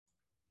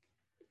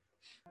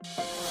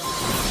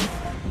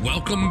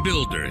Welcome,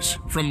 builders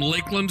from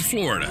Lakeland,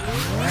 Florida.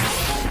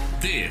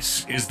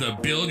 This is the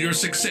Build Your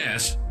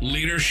Success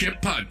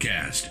Leadership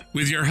Podcast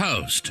with your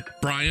host,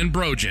 Brian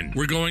Brogan.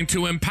 We're going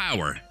to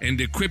empower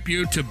and equip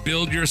you to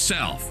build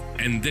yourself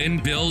and then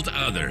build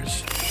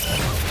others.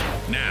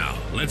 Now,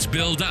 let's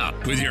build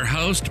up with your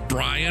host,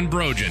 Brian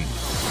Brogan.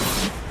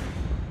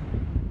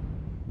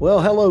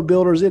 Well, hello,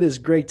 builders. It is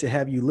great to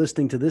have you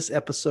listening to this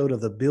episode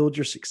of the Build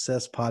Your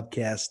Success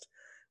Podcast.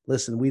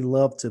 Listen, we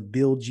love to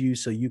build you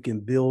so you can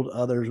build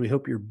others. We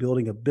hope you're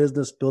building a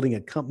business, building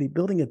a company,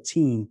 building a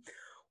team.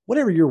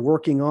 Whatever you're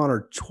working on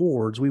or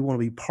towards, we want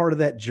to be part of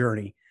that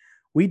journey.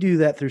 We do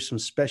that through some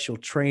special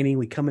training.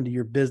 We come into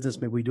your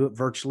business, maybe we do it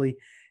virtually,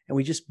 and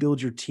we just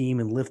build your team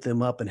and lift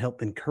them up and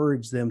help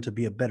encourage them to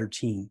be a better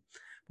team.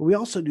 But we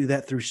also do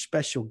that through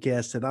special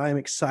guests, and I am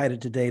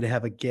excited today to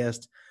have a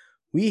guest.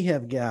 We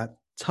have got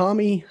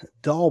Tommy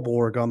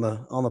Dahlborg on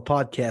the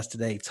podcast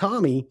today.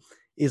 Tommy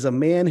is a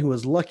man who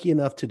was lucky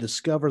enough to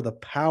discover the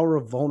power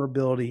of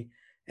vulnerability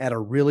at a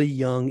really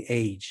young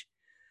age.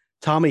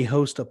 Tommy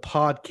hosts a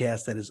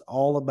podcast that is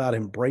all about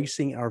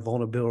embracing our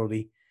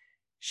vulnerability,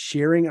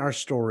 sharing our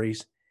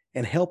stories,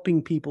 and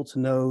helping people to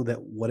know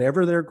that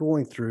whatever they're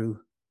going through,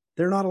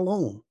 they're not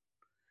alone.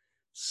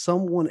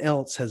 Someone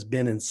else has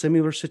been in a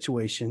similar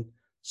situation.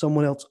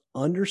 Someone else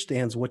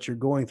understands what you're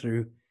going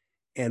through.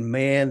 And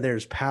man,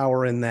 there's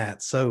power in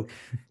that. So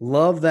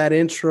love that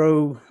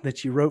intro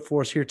that you wrote for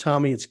us here,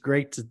 Tommy. It's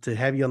great to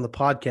have you on the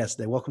podcast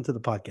today. Welcome to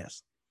the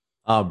podcast.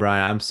 Oh,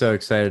 Brian, I'm so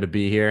excited to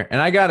be here. And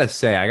I got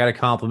to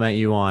compliment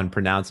you on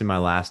pronouncing my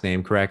last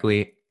name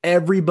correctly.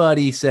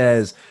 Everybody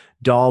says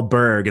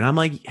Dahlberg. And I'm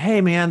like,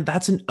 hey, man,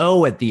 that's an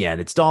O at the end.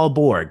 It's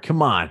Dahlborg.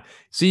 Come on.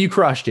 So you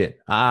crushed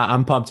it.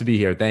 I'm pumped to be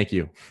here. Thank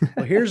you.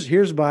 Well,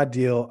 here's my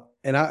deal.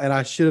 And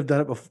I should have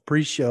done it before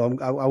pre-show.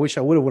 I wish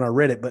I would have when I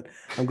read it, but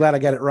I'm glad I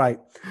got it right.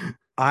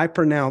 I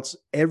pronounce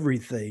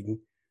everything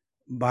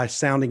by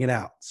sounding it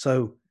out.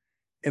 So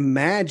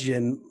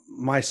imagine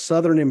my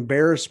Southern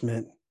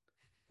embarrassment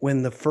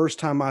when the first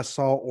time I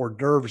saw hors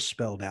d'oeuvres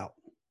spelled out.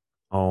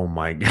 Oh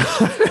my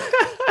God.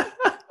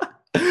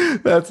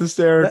 That's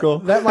hysterical.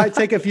 That might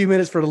take a few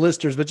minutes for the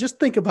listeners, but just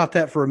think about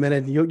that for a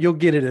minute and you'll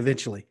get it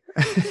eventually.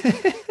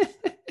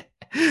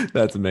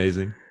 That's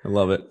amazing. I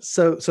love it.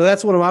 So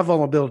that's one of my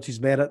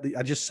vulnerabilities, man.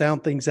 I just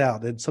sound things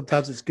out, and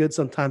sometimes it's good,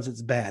 sometimes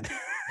it's bad.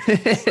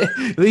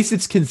 At least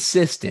it's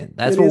consistent.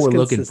 That's what we're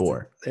looking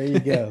for. There you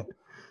go.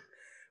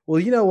 Well,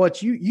 you know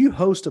what? You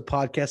host a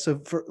podcast.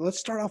 So let's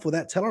start off with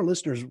that. Tell our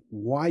listeners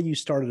why you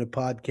started a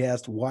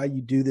podcast, why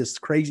you do this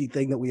crazy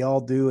thing that we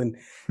all do and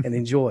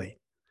enjoy.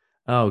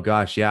 Oh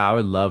gosh, yeah, I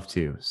would love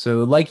to.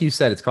 So like you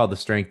said, it's called the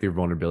Strength Through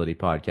Vulnerability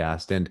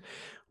Podcast. And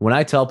when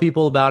I tell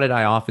people about it,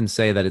 I often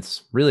say that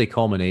it's really a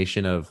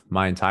culmination of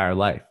my entire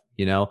life.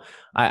 You know,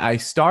 I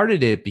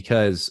started it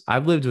because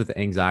I've lived with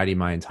anxiety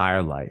my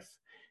entire life,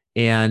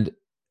 and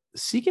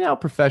seeking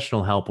out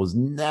professional help was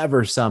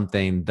never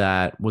something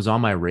that was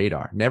on my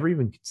radar. Never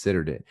even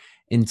considered it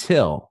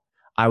until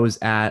I was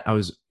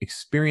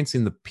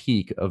experiencing the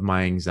peak of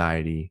my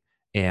anxiety,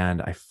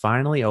 and I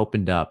finally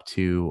opened up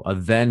to a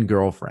then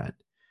girlfriend.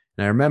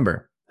 And I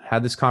remember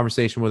had this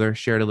conversation with her,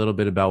 shared a little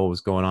bit about what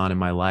was going on in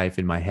my life,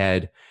 in my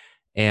head.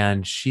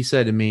 And she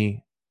said to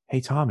me,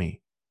 hey,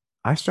 Tommy,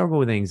 I struggle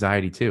with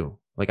anxiety too.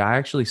 Like I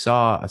actually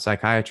saw a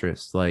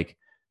psychiatrist like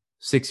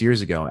 6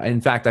 years ago.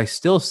 In fact, I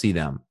still see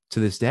them to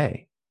this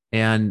day.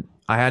 And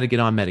I had to get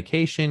on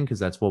medication because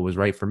that's what was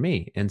right for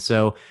me. And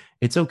so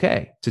it's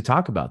okay to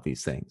talk about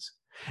these things.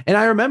 And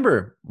I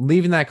remember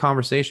leaving that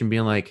conversation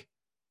being like,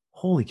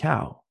 holy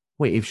cow,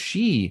 wait, if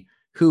she,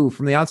 who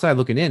from the outside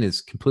looking in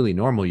is completely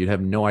normal, you'd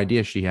have no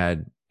idea she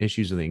had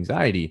issues with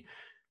anxiety.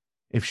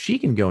 If she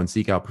can go and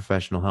seek out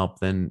professional help,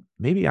 then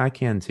maybe I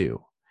can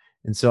too.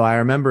 And so I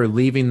remember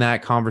leaving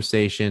that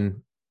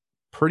conversation,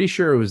 pretty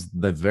sure it was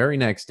the very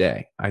next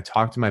day. I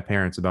talked to my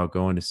parents about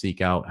going to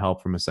seek out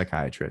help from a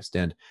psychiatrist,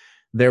 and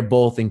they're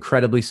both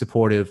incredibly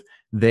supportive.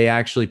 They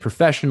actually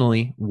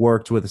professionally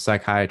worked with a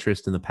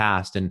psychiatrist in the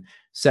past and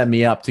set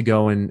me up to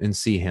go and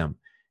see him.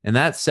 And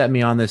that set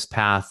me on this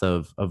path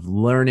of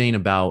learning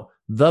about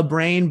the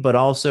brain, but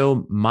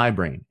also my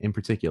brain in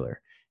particular.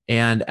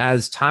 And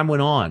as time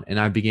went on and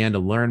I began to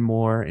learn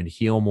more and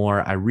heal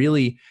more, I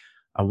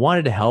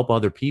wanted to help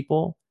other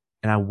people.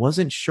 And I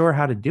wasn't sure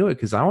how to do it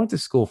because I went to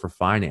school for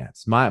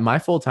finance. My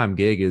full-time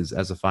gig is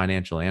as a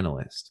financial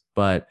analyst,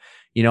 but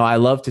you know, I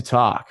love to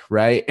talk,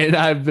 right? And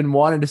I've been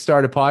wanting to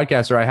start a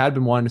podcast, or I had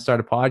been wanting to start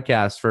a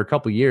podcast for a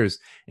couple of years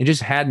and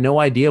just had no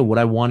idea what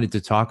I wanted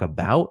to talk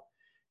about.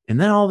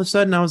 And then all of a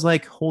sudden I was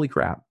like, holy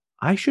crap,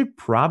 I should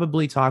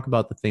probably talk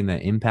about the thing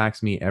that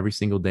impacts me every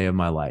single day of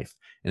my life.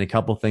 And a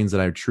couple of things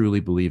that I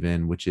truly believe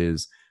in, which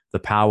is the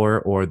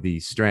power or the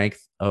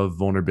strength of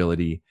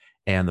vulnerability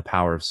and the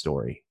power of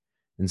story.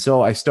 And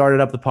so I started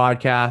up the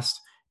podcast,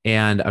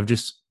 and I've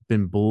just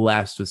been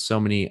blessed with so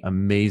many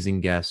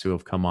amazing guests who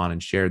have come on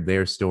and shared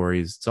their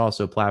stories. It's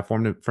also a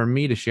platform for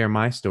me to share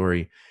my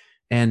story.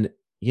 And,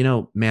 you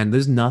know, man,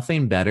 there's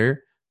nothing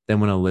better then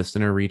when a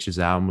listener reaches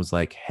out and was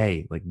like,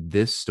 hey, like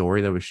this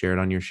story that was shared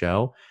on your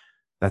show,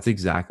 that's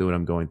exactly what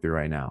I'm going through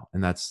right now.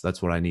 And that's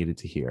what I needed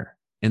to hear.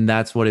 And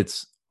that's what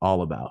it's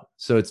all about.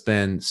 So it's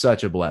been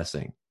such a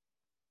blessing.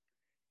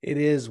 It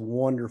is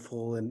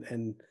wonderful.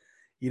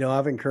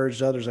 I've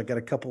encouraged others. I've got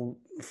a couple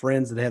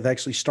friends that have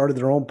actually started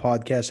their own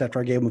podcast after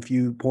I gave them a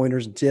few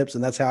pointers and tips.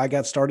 And that's how I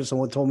got started.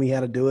 Someone told me how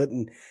to do it.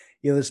 And,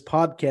 this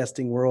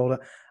podcasting world,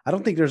 I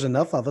don't think there's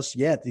enough of us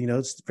yet.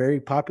 It's very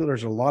popular.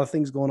 There's a lot of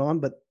things going on,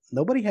 but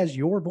nobody has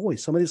your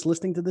voice. Somebody that's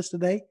listening to this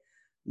today,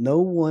 no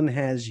one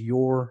has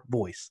your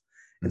voice.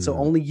 And so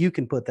only you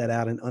can put that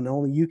out, and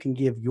only you can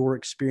give your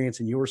experience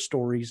and your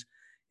stories.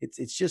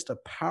 It's just a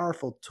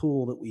powerful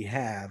tool that we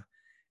have.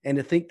 And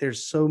to think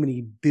there's so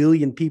many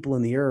billion people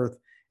in the earth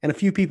and a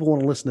few people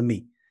want to listen to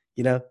me,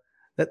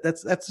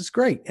 that's just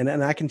great. And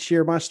I can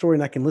share my story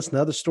and I can listen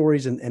to other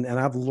stories. And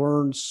I've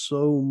learned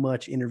so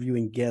much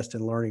interviewing guests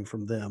and learning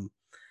from them.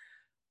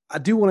 I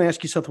do want to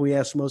ask you something we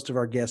asked most of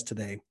our guests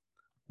today.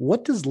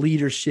 What does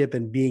leadership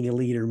and being a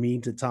leader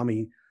mean to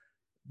Tommy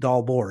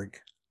Dahlborg?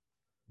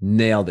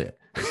 Nailed it.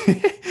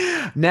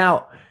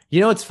 Now,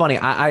 it's funny.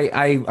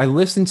 I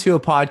listened to a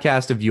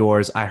podcast of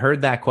yours. I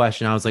heard that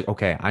question. I was like,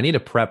 okay, I need to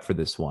prep for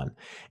this one.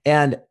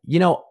 And,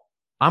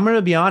 I'm going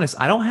to be honest.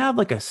 I don't have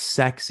like a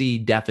sexy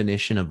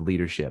definition of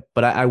leadership,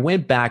 but I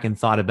went back and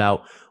thought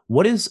about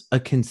what is a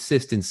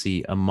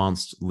consistency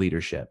amongst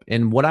leadership.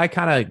 And what I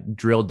kind of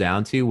drilled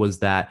down to was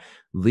that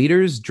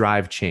leaders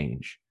drive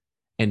change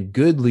and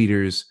good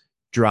leaders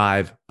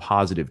drive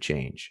positive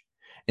change.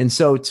 And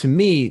so to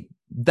me,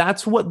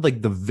 that's what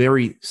like the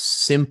very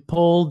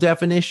simple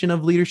definition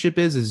of leadership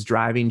is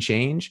driving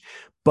change.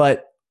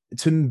 But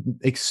to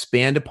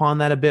expand upon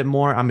that a bit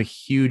more, I'm a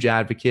huge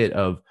advocate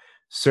of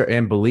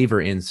and believer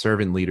in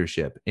servant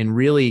leadership and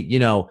really,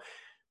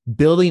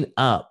 building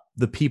up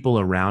the people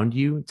around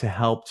you to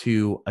help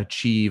to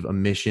achieve a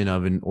mission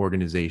of an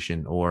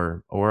organization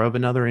or of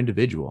another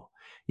individual.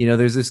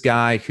 There's this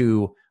guy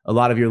who a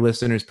lot of your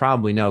listeners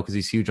probably know because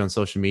he's huge on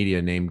social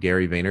media named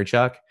Gary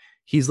Vaynerchuk.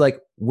 He's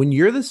like, when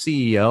you're the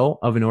CEO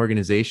of an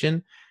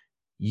organization,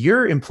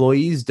 your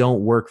employees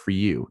don't work for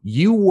you.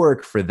 You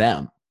work for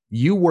them.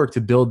 You work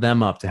to build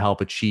them up to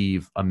help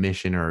achieve a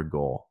mission or a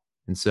goal.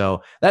 And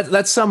so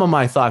that's some of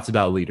my thoughts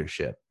about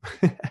leadership.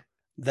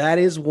 That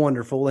is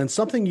wonderful. And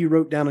something you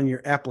wrote down on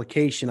your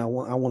application, I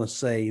want to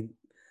say,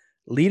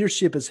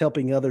 leadership is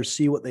helping others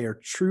see what they are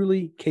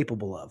truly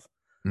capable of.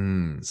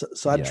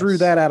 So I drew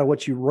that out of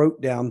what you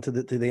wrote down to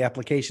the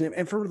application.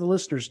 And for the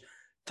listeners,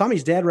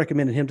 Tommy's dad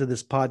recommended him to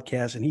this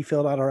podcast, and he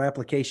filled out our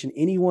application.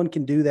 Anyone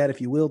can do that.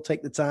 If you will,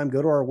 take the time,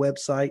 go to our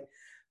website,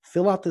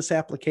 fill out this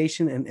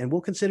application, and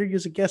we'll consider you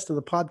as a guest of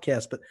the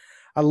podcast. But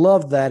I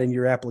love that in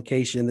your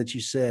application that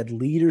you said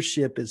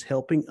leadership is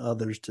helping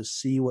others to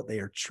see what they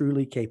are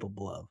truly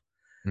capable of.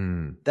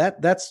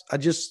 I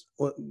just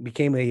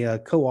became a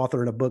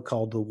co-author in a book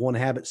called the One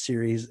Habit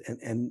series.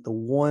 And the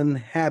one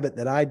habit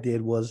that I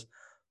did was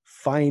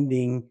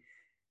finding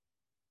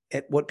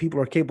at what people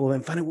are capable of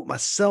and finding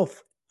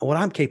what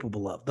I'm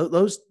capable of.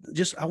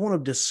 I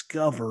want to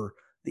discover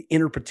the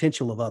inner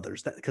potential of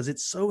others because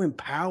it's so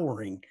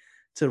empowering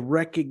to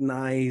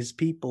recognize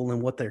people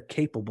and what they're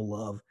capable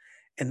of.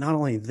 And not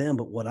only them,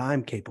 but what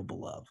I'm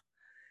capable of.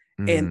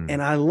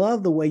 And I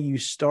love the way you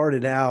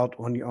started out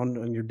on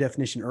your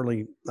definition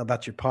early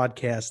about your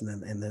podcast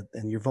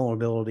and your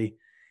vulnerability.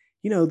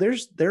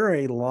 There are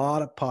a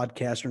lot of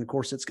podcasters, and of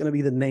course, it's going to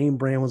be the name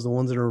brand ones, the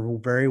ones that are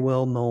very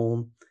well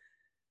known,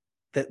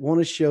 that want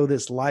to show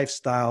this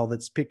lifestyle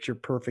that's picture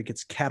perfect.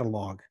 It's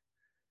catalog.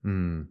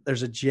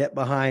 There's a jet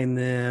behind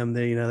them.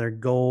 They're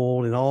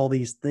gold and all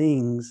these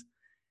things.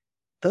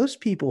 Those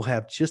people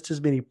have just as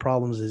many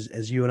problems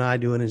as you and I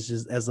do and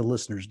as the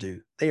listeners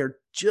do. They are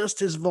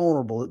just as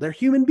vulnerable. They're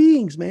human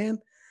beings, man.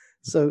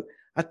 So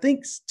I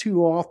think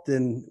too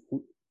often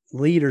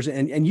leaders,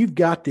 and you've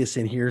got this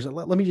in here. So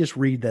let me just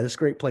read that. It's a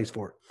great place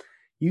for it.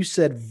 You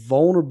said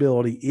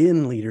vulnerability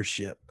in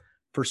leadership.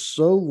 For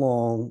so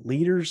long,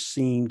 leaders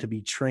seem to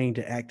be trained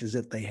to act as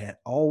if they had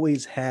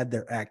always had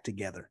their act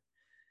together.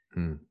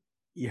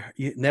 You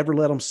never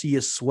let them see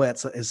you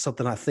sweat is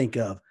something I think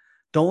of.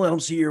 Don't let them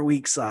see your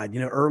weak side.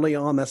 Early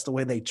on, that's the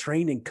way they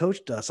trained and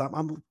coached us.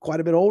 I'm quite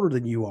a bit older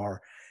than you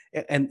are.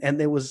 And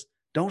there was,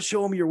 don't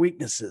show them your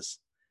weaknesses.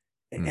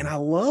 And I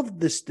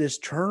love this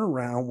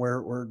turnaround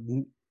where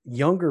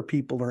younger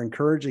people are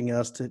encouraging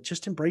us to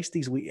just embrace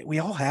these. We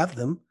all have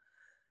them.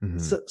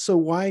 So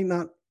why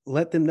not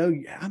let them know,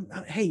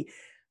 hey,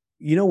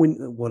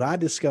 what I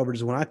discovered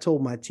is when I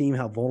told my team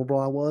how vulnerable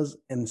I was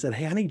and said,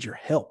 hey, I need your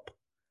help.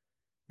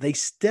 They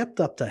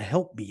stepped up to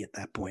help me at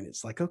that point.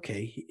 It's like,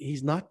 okay,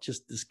 he's not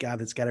just this guy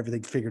that's got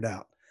everything figured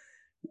out.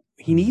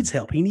 He needs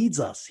help. He needs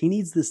us. He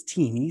needs this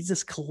team. He needs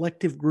this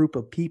collective group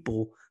of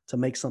people to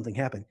make something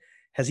happen.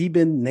 Has he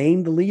been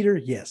named the leader?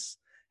 Yes.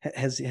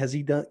 Has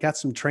he got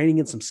some training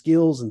and some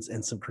skills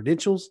and some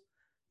credentials?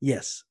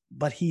 Yes.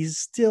 But he's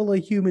still a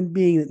human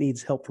being that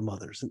needs help from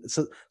others. And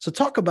so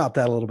talk about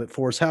that a little bit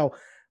for us, how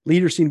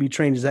leaders seem to be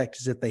trained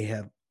as if they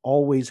have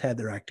always had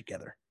their act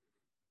together.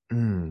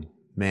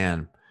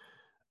 Man.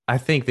 I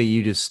think that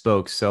you just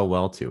spoke so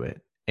well to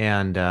it.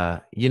 And,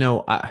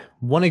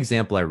 one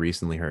example I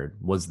recently heard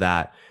was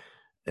that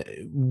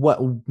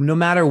no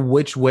matter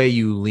which way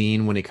you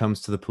lean when it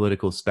comes to the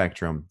political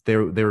spectrum,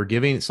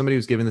 somebody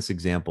was giving this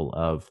example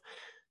of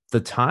the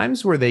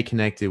times where they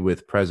connected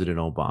with President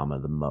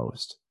Obama the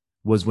most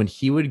was when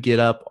he would get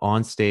up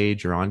on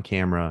stage or on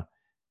camera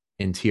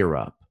and tear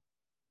up.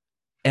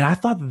 And I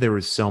thought that there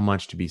was so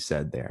much to be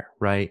said there,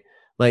 right?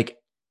 Like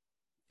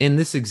in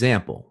this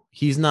example,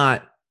 he's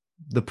not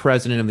the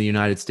president of the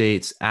United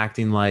States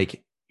acting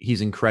like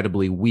he's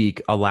incredibly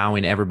weak,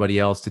 allowing everybody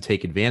else to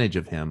take advantage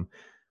of him,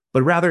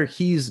 but rather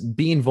he's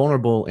being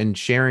vulnerable and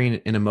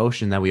sharing an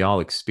emotion that we all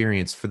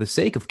experience for the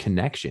sake of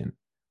connection,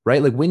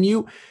 right? Like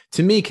to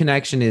me,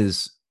 connection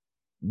is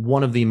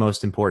one of the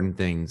most important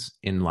things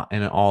in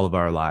all of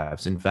our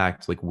lives. In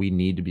fact, like we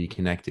need to be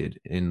connected,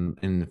 and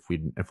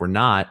if we're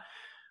not,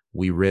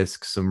 we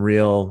risk some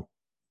really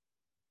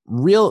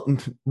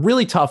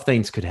tough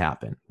things could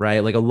happen,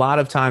 right? Like a lot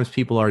of times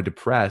people are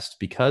depressed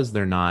because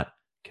they're not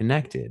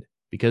connected,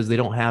 because they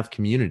don't have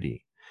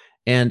community.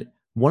 And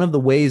one of the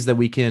ways that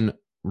we can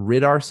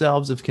rid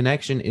ourselves of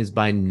connection is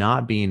by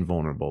not being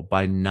vulnerable,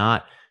 by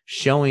not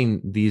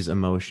showing these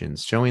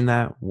emotions, showing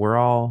that we're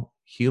all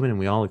human and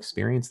we all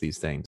experience these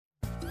things.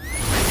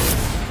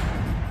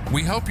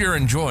 We hope you're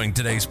enjoying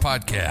today's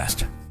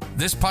podcast.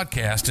 This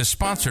podcast is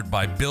sponsored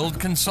by Build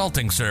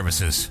Consulting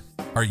Services.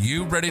 Are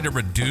you ready to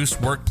reduce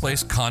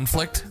workplace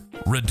conflict,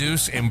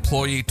 reduce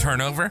employee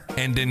turnover,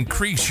 and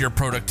increase your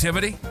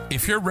productivity?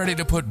 If you're ready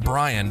to put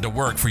Brian to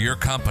work for your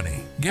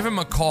company, give him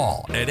a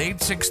call at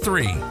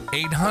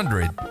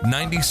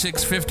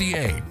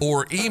 863-800-9658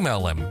 or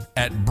email him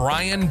at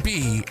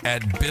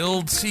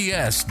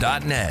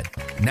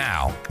brianb@buildcs.net.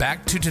 Now,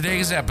 back to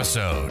today's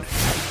episode.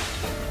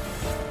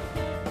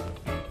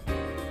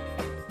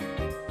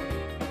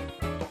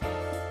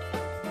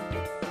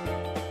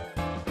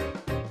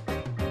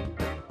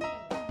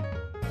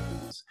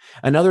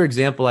 Another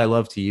example I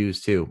love to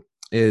use too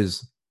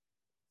is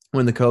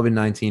when the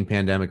COVID-19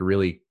 pandemic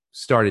really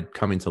started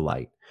coming to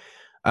light.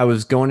 I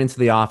was going into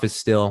the office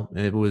still,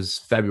 and it was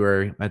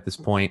February at this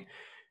point.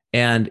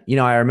 And,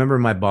 I remember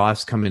my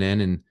boss coming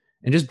in and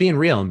just being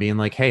real and being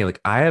like, hey,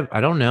 like I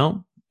don't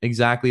know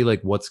exactly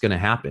like what's going to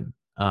happen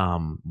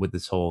with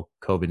this whole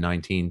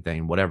COVID-19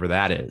 thing, whatever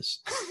that is.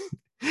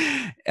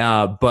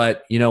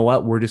 But you know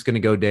what? We're just going to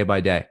go day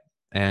by day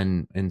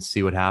and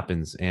see what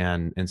happens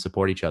and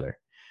support each other.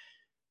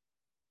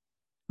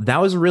 That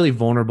was a really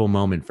vulnerable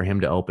moment for him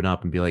to open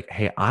up and be like,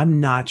 hey, I'm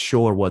not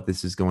sure what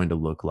this is going to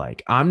look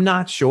like. I'm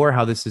not sure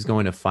how this is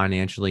going to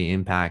financially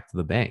impact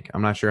the bank.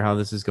 I'm not sure how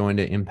this is going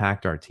to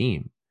impact our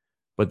team.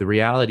 But the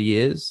reality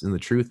is, and the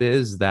truth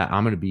is that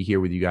I'm going to be here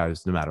with you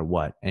guys no matter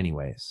what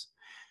anyways.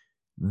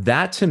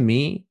 That to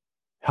me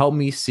helped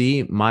me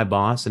see my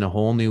boss in a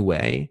whole new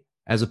way,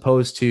 as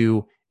opposed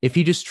to if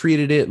he just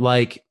treated it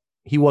like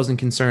he wasn't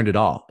concerned at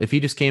all. If he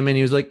just came in,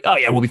 he was like, oh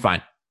yeah, we'll be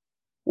fine.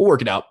 We'll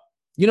work it out.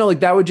 Like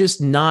that would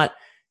just not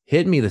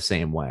hit me the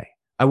same way.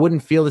 I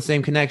wouldn't feel the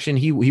same connection.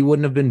 He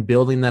wouldn't have been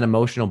building that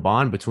emotional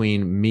bond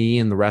between me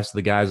and the rest of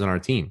the guys on our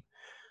team.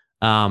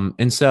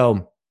 And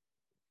so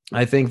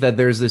I think that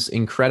there's this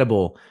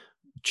incredible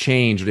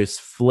change, this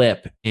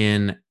flip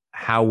in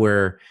how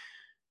we're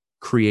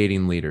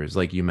creating leaders.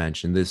 Like you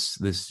mentioned,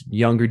 this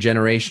younger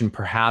generation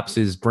perhaps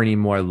is bringing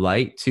more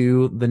light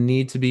to the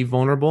need to be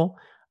vulnerable.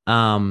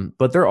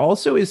 But there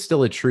also is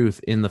still a truth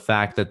in the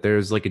fact that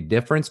there's like a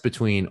difference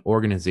between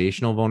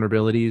organizational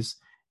vulnerabilities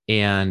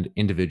and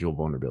individual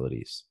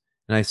vulnerabilities.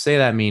 And I say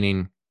that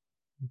meaning,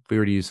 if we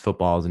were to use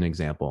football as an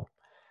example,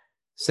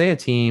 say a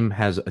team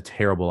has a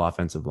terrible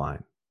offensive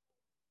line.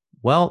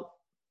 Well,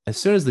 as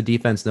soon as the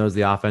defense knows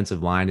the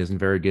offensive line isn't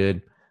very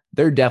good,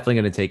 they're definitely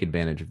going to take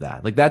advantage of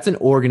that. Like that's an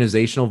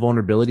organizational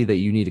vulnerability that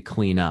you need to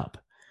clean up.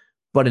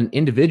 But an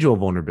individual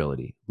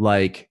vulnerability,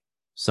 like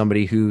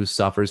somebody who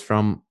suffers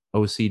from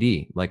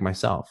OCD like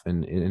myself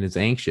and is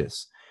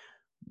anxious,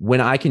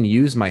 when I can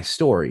use my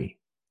story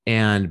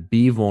and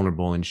be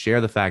vulnerable and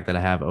share the fact that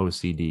I have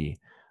OCD,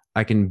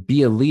 I can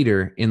be a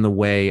leader in the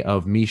way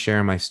of me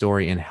sharing my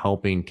story and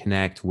helping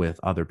connect with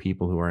other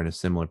people who are in a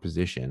similar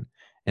position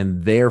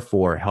and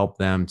therefore help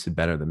them to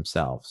better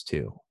themselves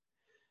too.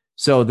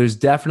 So there's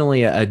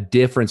definitely a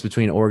difference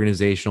between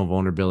organizational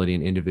vulnerability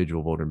and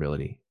individual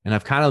vulnerability. And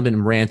I've kind of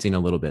been ranting a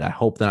little bit. I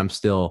hope that I'm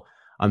still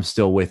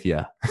with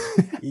you.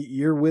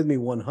 You're with me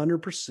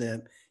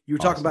 100%. You were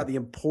talking about the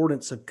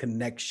importance of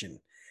connection.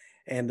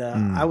 And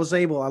I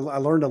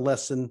learned a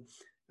lesson.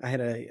 I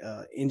had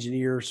a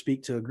engineer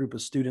speak to a group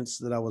of students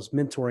that I was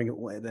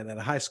mentoring at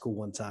a high school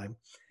one time.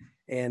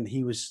 And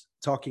he was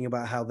talking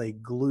about how they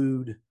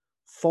glued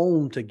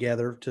foam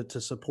together to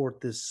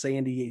support this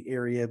sandy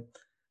area.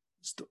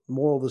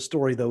 Moral of the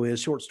story, though, is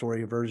short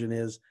story version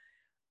is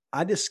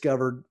I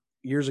discovered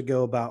years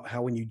ago about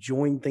how when you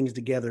join things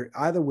together,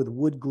 either with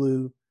wood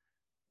glue,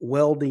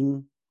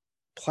 welding,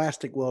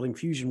 plastic welding,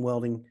 fusion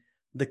welding,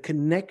 the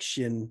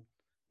connection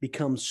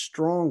becomes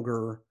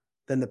stronger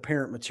than the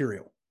parent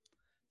material.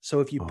 So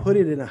if you put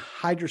it in a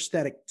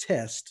hydrostatic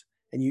test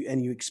and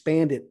you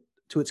expand it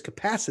to its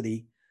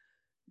capacity,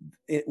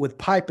 with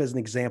pipe as an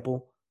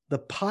example, the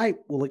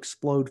pipe will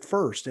explode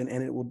first and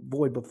it will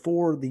void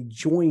before the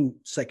join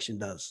section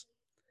does.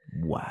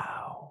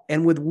 Wow.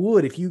 And with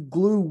wood, if you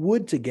glue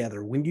wood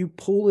together, when you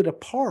pull it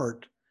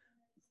apart,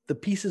 the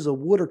pieces of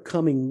wood are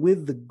coming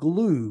with the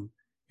glue.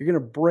 You're going to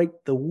break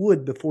the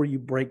wood before you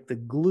break the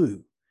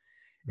glue.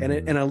 And,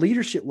 and a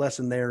leadership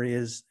lesson there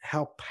is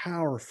how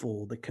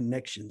powerful the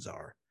connections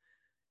are.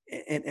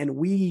 And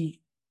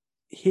we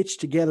hitched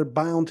together,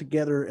 bound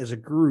together as a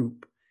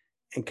group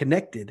and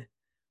connected,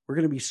 we're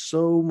going to be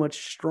so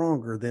much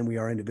stronger than we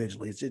are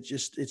individually.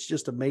 It's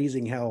just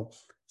amazing how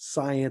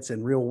science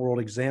and real world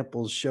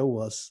examples show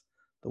us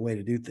the way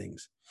to do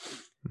things.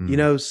 You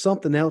know,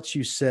 something else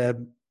you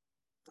said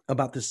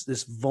about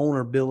this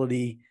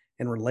vulnerability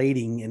and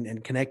relating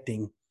and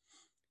connecting.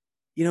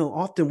 You know,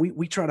 often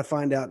we try to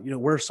find out, you know,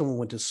 where someone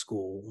went to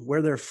school,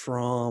 where they're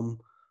from,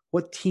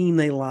 what team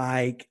they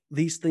like,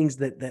 these things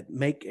that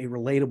make a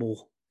relatable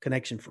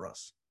connection for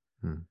us.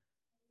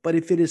 But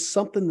if it is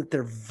something that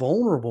they're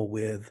vulnerable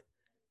with,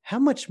 how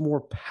much more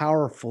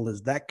powerful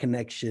is that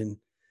connection,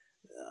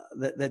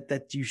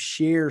 that you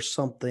share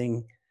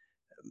something?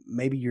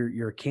 Maybe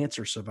you're a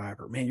cancer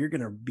survivor, man, you're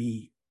going to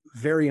be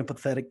very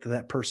empathetic to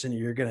that person.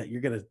 You're going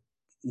to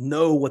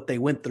know what they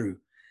went through.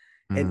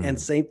 And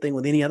same thing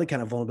with any other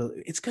kind of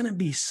vulnerability. It's going to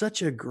be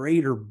such a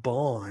greater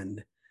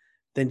bond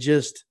than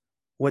just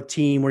what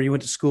team, where you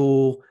went to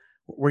school,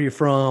 where you're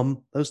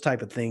from, those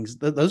type of things.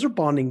 Those are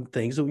bonding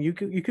things that you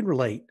can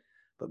relate.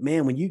 But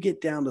man, when you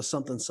get down to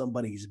something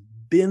somebody's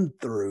been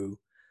through,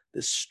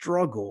 this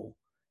struggle,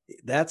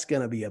 that's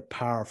going to be a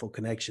powerful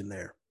connection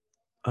there.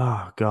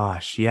 Oh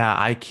gosh. Yeah,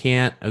 I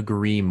can't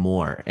agree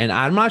more. And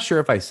I'm not sure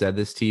if I said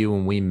this to you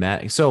when we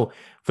met. So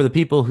for the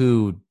people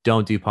who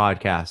don't do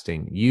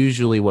podcasting,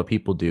 usually what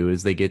people do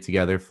is they get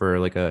together for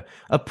like a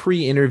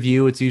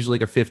pre-interview. It's usually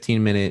like a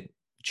 15-minute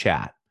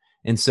chat.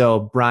 And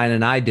so Brian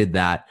and I did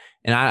that.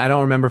 And I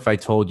don't remember if I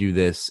told you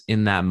this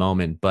in that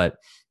moment, but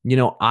you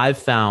know, I've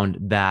found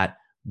that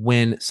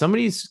when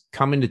somebody's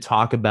coming to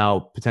talk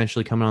about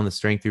potentially coming on the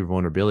Strength Through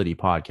Vulnerability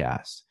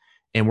podcast,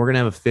 and we're going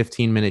to have a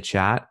 15-minute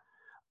chat,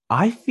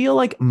 I feel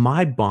like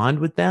my bond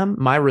with them,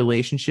 my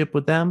relationship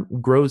with them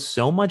grows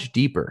so much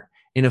deeper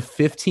in a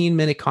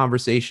 15-minute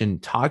conversation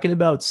talking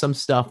about some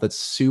stuff that's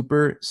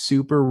super,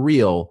 super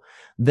real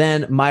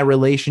than my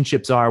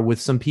relationships are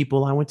with some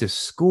people I went to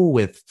school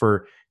with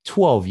for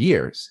 12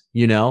 years.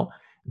 You know,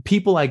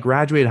 people I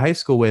graduated high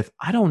school with,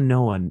 I don't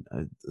know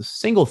a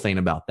single thing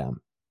about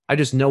them. I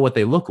just know what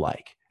they look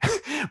like.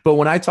 But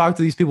when I talk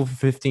to these people for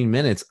 15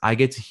 minutes, I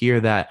get to hear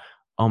that,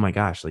 oh my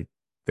gosh, like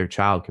their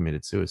child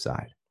committed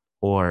suicide,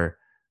 or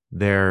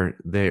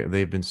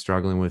they've been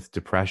struggling with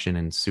depression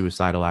and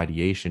suicidal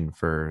ideation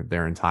for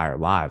their entire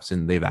lives,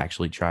 and they've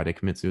actually tried to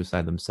commit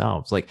suicide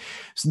themselves. Like,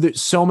 so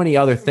there's so many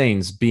other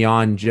things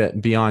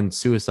beyond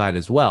suicide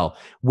as well,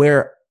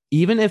 where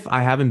even if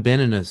I haven't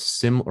been in a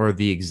or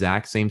the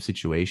exact same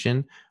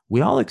situation, we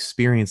all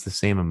experience the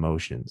same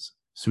emotions.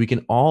 So we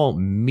can all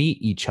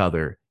meet each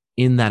other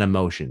in that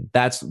emotion.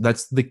 That's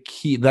the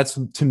key. That's,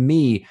 to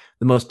me,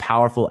 the most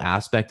powerful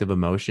aspect of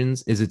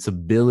emotions, is its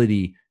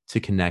ability to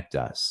connect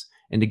us.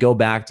 And to go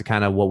back to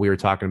kind of what we were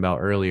talking about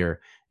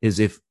earlier, is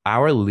if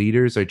our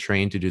leaders are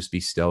trained to just be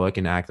stoic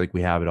and act like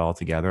we have it all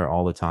together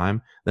all the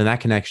time, then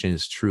that connection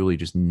is truly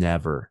just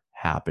never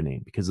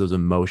happening, because those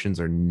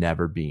emotions are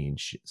never being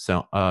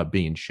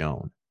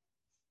shown.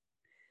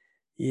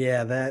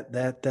 Yeah,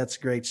 that's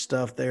great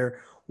stuff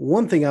there.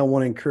 One thing I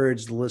want to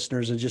encourage the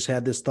listeners, and just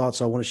had this thought,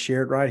 so I want to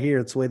share it right here.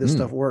 It's the way this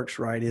stuff works,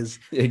 right? Is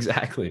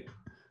exactly.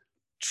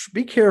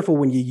 Be careful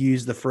when you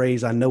use the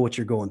phrase, I know what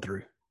you're going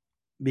through,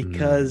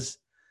 because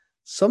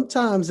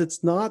sometimes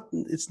it's not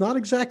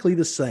exactly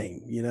the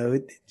same. You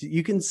know,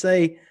 you can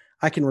say,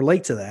 I can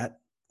relate to that,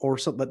 or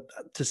something,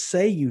 but to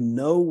say, you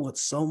know what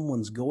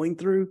someone's going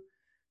through,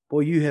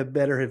 boy, you have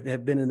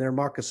been in their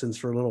moccasins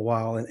for a little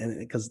while. And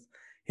because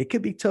it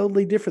could be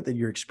totally different than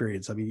your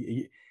experience. I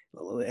mean,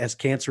 as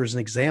cancer is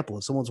an example,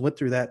 if someone's went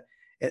through that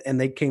and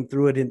they came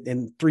through it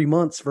in 3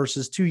 months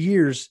versus 2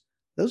 years,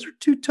 those are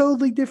two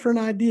totally different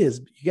ideas.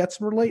 You got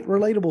some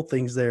relatable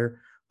things there,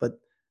 but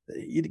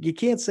you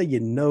can't say you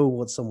know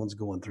what someone's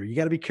going through. You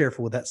got to be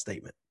careful with that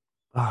statement.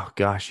 Oh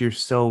gosh, you're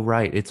so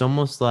right. It's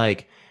almost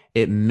like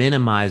it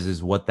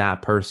minimizes what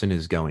that person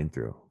is going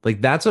through.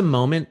 Like, that's a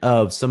moment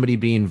of somebody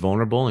being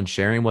vulnerable and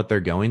sharing what they're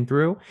going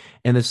through.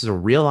 And this is a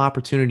real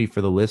opportunity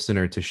for the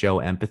listener to show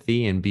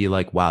empathy and be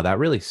like, wow, that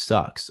really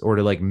sucks. Or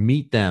to like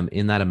meet them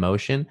in that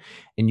emotion.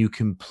 And you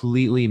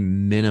completely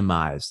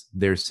minimize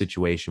their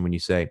situation when you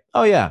say,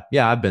 oh yeah,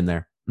 I've been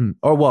there.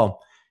 Or,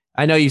 well,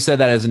 I know you said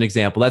that as an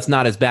example. That's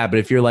not as bad. But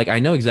if you're like, I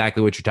know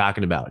exactly what you're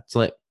talking about, it's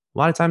like, a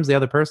lot of times the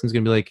other person's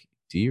going to be like,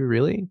 do you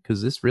really?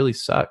 Because this really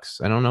sucks.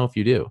 I don't know if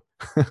you do.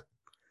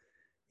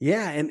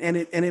 Yeah.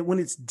 And when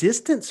it's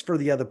distance for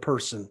the other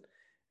person,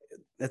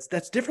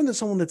 that's different than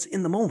someone that's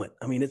in the moment.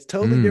 I mean, it's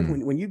totally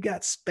different when you've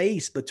got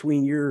space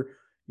between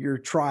your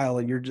trial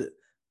and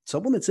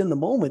someone that's in the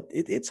moment.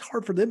 It's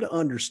hard for them to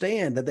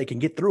understand that they can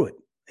get through it.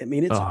 I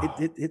mean, Oh,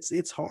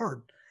 it's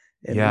hard,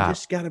 and we yeah.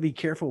 just got to be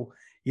careful.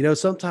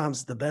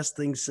 Sometimes the best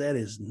thing said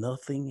is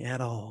nothing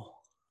at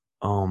all.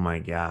 Oh my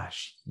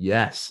gosh.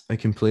 Yes, I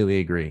completely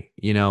agree.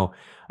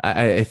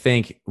 I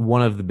think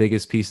one of the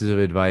biggest pieces of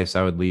advice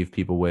I would leave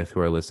people with who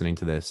are listening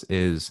to this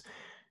is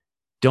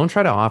don't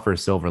try to offer a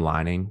silver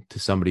lining to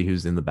somebody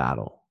who's in the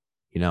battle,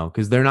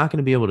 because they're not going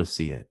to be able to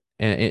see it.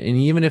 And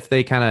even if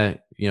they kind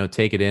of,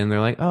 take it in,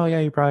 they're like, oh, yeah,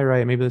 you're probably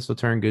right. Maybe this will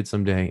turn good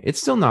someday. It's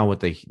still not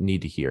what they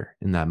need to hear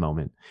in that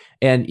moment.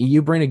 And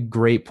you bring a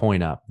great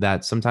point up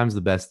that sometimes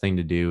the best thing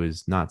to do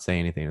is not say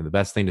anything, or the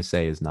best thing to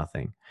say is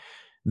nothing.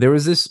 There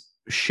was this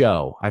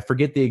show, I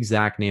forget the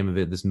exact name of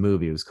it, this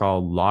movie. It was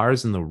called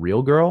Lars and the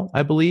Real Girl,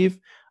 I believe.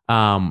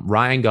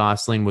 Ryan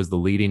Gosling was the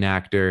leading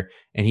actor,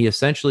 and he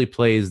essentially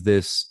plays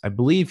this. I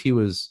believe he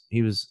was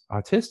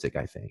autistic,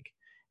 I think,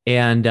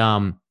 and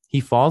he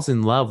falls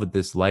in love with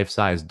this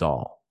life-size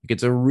doll.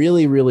 It's a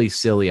really, really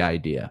silly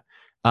idea,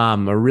 a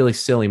really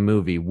silly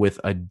movie with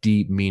a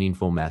deep,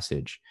 meaningful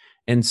message.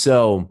 And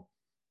so,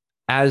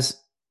 as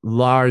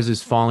Lars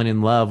is falling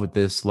in love with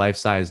this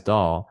life-size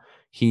doll,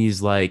 he's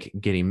like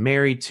getting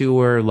married to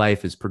her,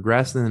 life is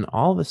progressing, and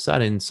all of a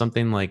sudden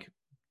something like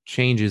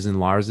changes in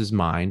Lars's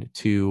mind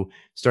to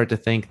start to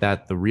think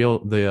that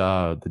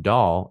the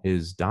doll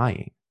is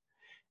dying.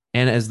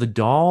 And as the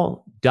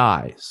doll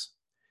dies,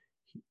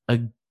 a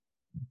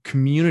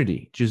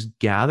community just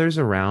gathers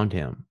around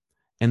him,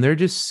 and they're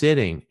just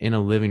sitting in a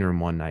living room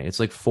one night. It's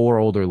like four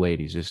older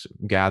ladies just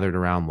gathered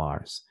around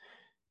Lars.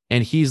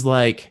 And he's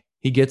like,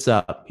 he gets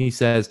up, he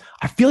says,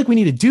 I feel like we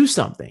need to do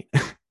something.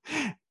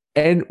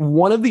 And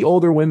one of the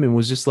older women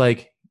was just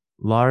like,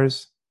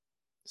 Lars,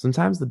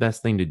 sometimes the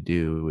best thing to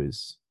do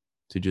is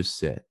to just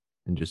sit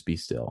and just be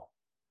still.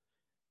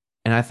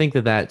 And I think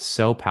that that's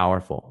so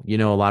powerful.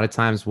 A lot of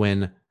times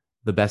when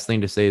the best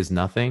thing to say is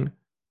nothing,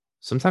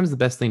 sometimes the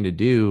best thing to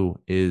do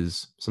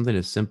is something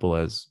as simple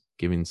as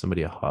giving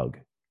somebody a hug,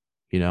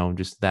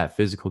 just that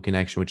physical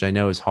connection, which I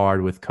know is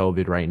hard with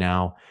COVID right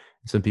now.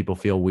 Some people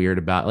feel weird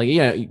about,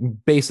 like,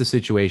 base the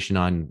situation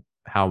on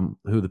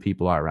who the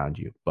people are around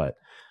you. But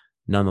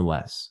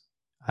nonetheless,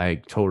 I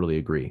totally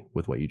agree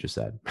with what you just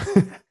said.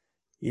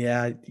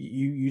 Yeah,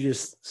 you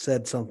just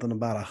said something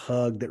about a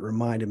hug that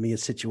reminded me of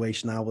a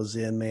situation I was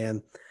in,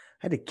 man. I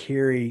had to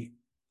carry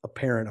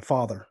a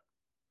father,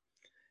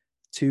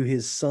 to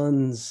his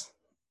son's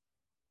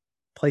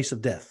place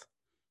of death.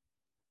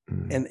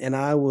 Mm. And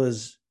I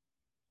was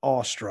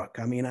awestruck.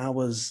 I mean,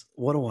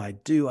 what do I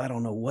do? I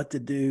don't know what to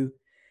do.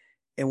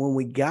 And when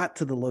we got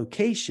to the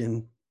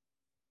location,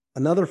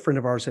 another friend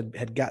of ours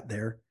had got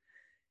there,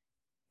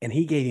 and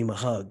he gave him a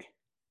hug.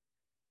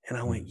 And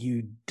I went,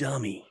 you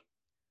dummy.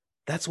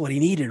 That's what he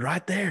needed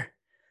right there.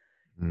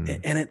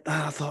 Mm. And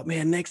I thought,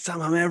 man, next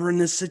time I'm ever in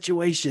this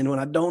situation when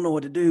I don't know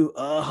what to do,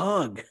 a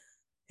hug.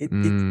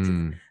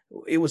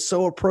 It was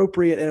so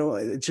appropriate,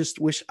 and I just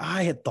wish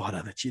I had thought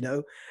of it.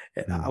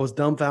 I was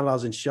dumbfounded. I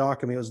was in shock.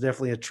 I mean, it was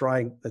definitely a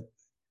trying, but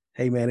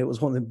hey, man, it was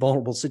one of the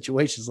vulnerable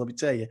situations, let me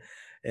tell you.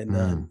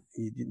 And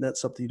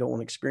that's something you don't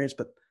want to experience.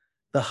 But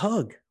the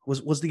hug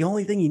was the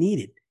only thing he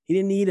needed. He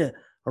didn't need a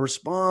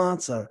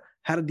response or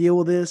how to deal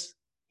with this.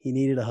 He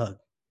needed a hug.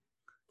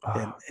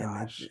 Oh,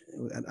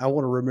 And I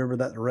want to remember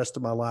that the rest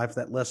of my life.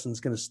 That lesson's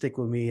going to stick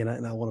with me, and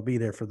I want to be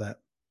there for that.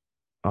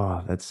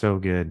 Oh, that's so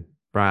good.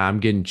 Brian, I'm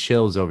getting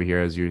chills over here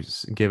as you're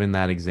giving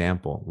that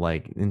example,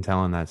 like in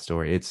telling that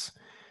story.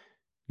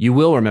 You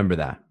will remember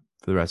that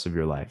for the rest of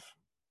your life.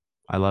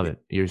 I love it.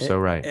 You're so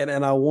right.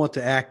 And I want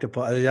to act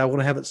upon it. I want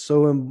to have it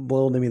so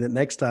emboldened in me that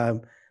next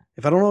time,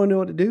 if I don't know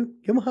what to do,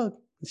 give him a hug.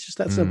 It's just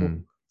that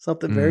simple.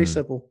 Something very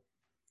simple.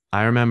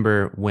 I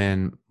remember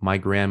when my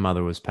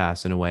grandmother was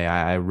passing away,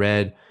 I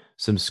read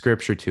some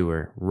scripture to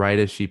her right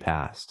as she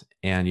passed.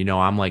 And,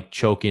 I'm like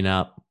choking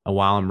up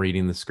while I'm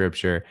reading the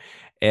scripture,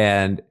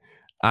 and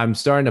I'm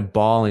starting to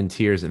bawl in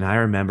tears. And I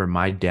remember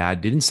my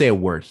dad didn't say a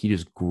word. He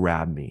just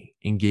grabbed me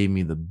and gave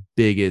me the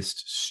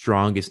biggest,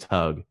 strongest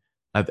hug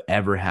I've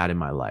ever had in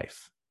my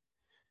life.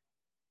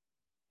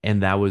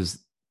 And that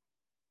was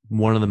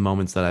one of the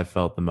moments that I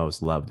felt the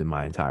most loved in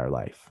my entire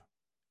life.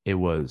 It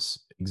was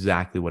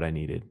exactly what I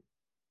needed.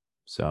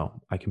 So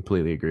I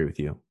completely agree with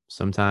you.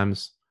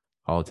 Sometimes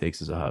all it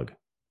takes is a hug.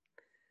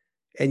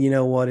 And you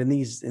know what? In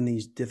these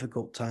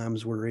difficult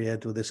times we're in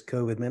with this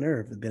COVID, man,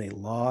 there have been a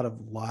lot of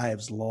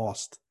lives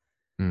lost.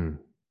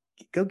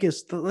 Go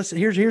listen.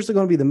 Here's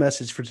going to be the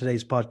message for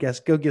today's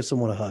podcast. Go give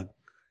someone a hug.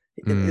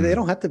 They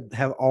don't have to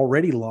have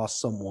already lost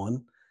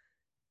someone.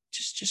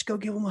 Just go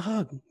give them a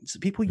hug. It's the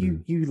people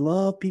you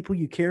love, people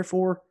you care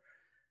for.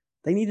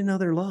 They need to know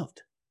they're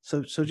loved.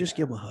 So just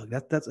give them a hug.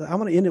 That's I'm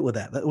going to end it with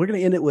that. We're going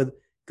to end it with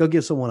go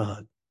give someone a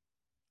hug.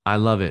 I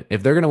love it.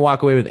 If they're going to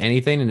walk away with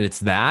anything and it's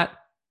that,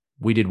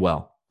 we did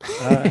well.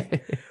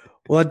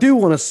 Well, I do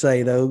want to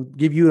say, though,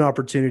 give you an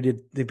opportunity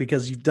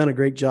because you've done a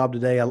great job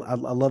today. I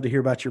love to hear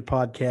about your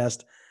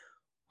podcast.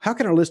 How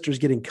can our listeners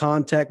get in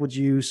contact with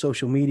you,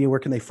 social media?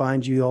 Where can they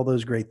find you? All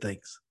those great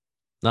things.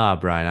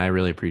 Brian, I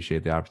really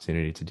appreciate the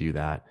opportunity to do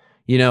that.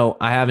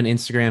 I have an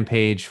Instagram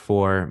page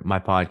for my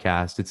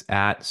podcast. It's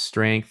at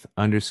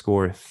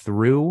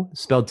strength_through,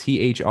 spelled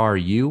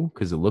THRU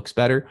because it looks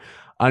better,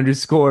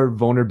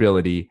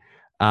 _vulnerability.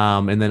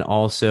 And then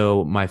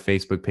also my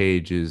Facebook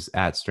page is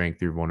at Strength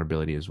Through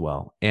Vulnerability as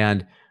well.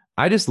 And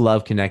I just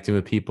love connecting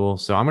with people.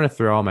 So I'm going to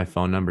throw out my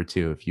phone number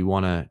too. If you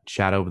want to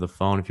chat over the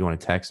phone, if you want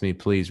to text me,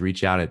 please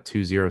reach out at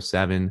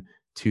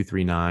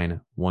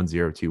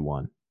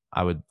 207-239-1021.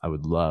 I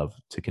would love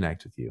to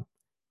connect with you.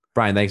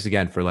 Brian, thanks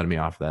again for letting me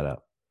offer that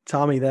up.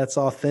 Tommy, that's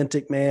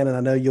authentic, man. And I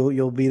know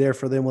you'll be there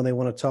for them when they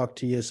want to talk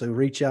to you. So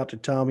reach out to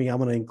Tommy. I'm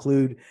going to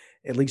include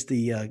at least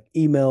the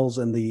emails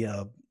and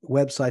the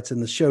websites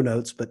in the show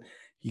notes, but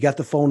you got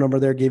the phone number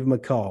there. Give him a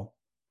call.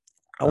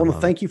 I want to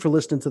thank you for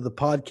listening to the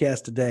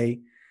podcast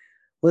today.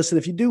 Listen,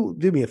 if you do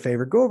me a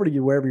favor, go over to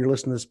wherever you're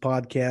listening to this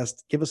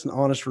podcast, give us an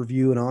honest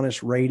review, an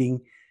honest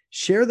rating,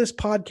 share this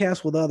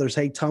podcast with others.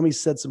 Hey, Tommy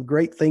said some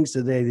great things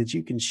today that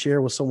you can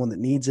share with someone that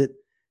needs it,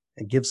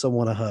 and give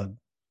someone a hug.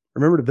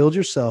 Remember to build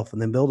yourself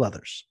and then build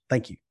others.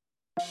 Thank you.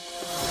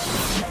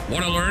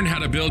 Want to learn how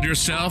to build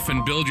yourself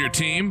and build your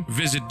team?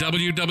 Visit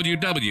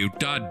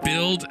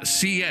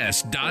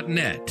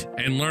www.buildcs.net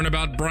and learn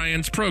about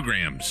Brian's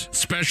programs,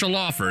 special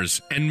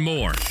offers, and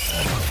more.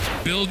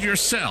 Build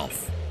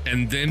yourself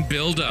and then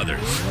build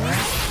others.